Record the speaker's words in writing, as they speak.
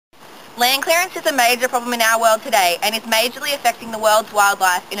Land clearance is a major problem in our world today and is majorly affecting the world's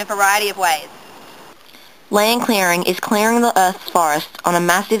wildlife in a variety of ways. Land clearing is clearing the Earth's forests on a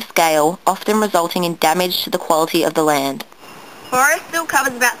massive scale, often resulting in damage to the quality of the land. Forest still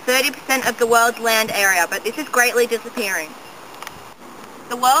covers about 30% of the world's land area, but this is greatly disappearing.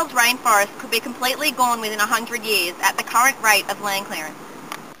 The world's rainforest could be completely gone within 100 years at the current rate of land clearance.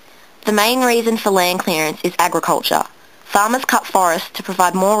 The main reason for land clearance is agriculture. Farmers cut forests to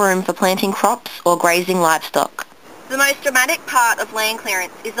provide more room for planting crops or grazing livestock. The most dramatic part of land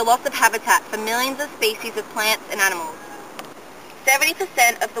clearance is the loss of habitat for millions of species of plants and animals.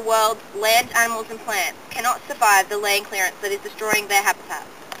 70% of the world's land animals and plants cannot survive the land clearance that is destroying their habitat.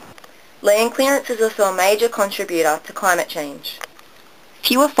 Land clearance is also a major contributor to climate change.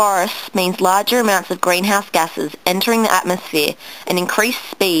 Fewer forests means larger amounts of greenhouse gases entering the atmosphere and increased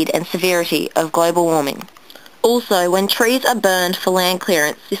speed and severity of global warming. Also, when trees are burned for land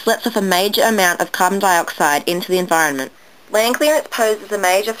clearance, this lets off a major amount of carbon dioxide into the environment. Land clearance poses a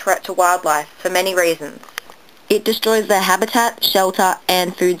major threat to wildlife for many reasons. It destroys their habitat, shelter,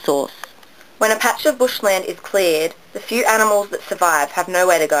 and food source. When a patch of bushland is cleared, the few animals that survive have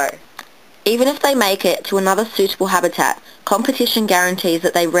nowhere to go. Even if they make it to another suitable habitat, competition guarantees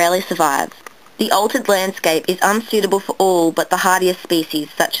that they rarely survive. The altered landscape is unsuitable for all but the hardiest species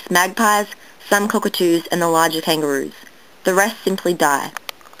such as magpies, some cockatoos and the larger kangaroos. The rest simply die.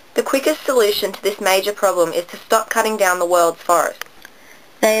 The quickest solution to this major problem is to stop cutting down the world's forests.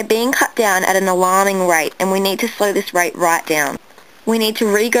 They are being cut down at an alarming rate and we need to slow this rate right down. We need to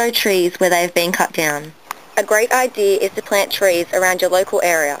regrow trees where they have been cut down. A great idea is to plant trees around your local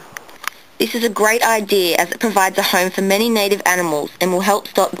area. This is a great idea as it provides a home for many native animals and will help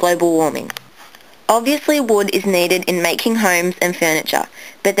stop global warming. Obviously wood is needed in making homes and furniture,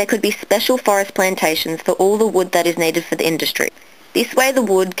 but there could be special forest plantations for all the wood that is needed for the industry. This way the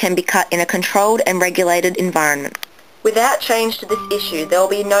wood can be cut in a controlled and regulated environment. Without change to this issue, there will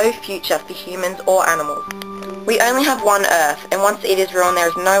be no future for humans or animals. We only have one Earth, and once it is ruined there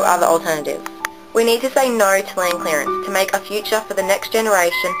is no other alternative. We need to say no to land clearance to make a future for the next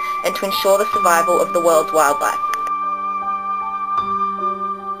generation and to ensure the survival of the world's wildlife.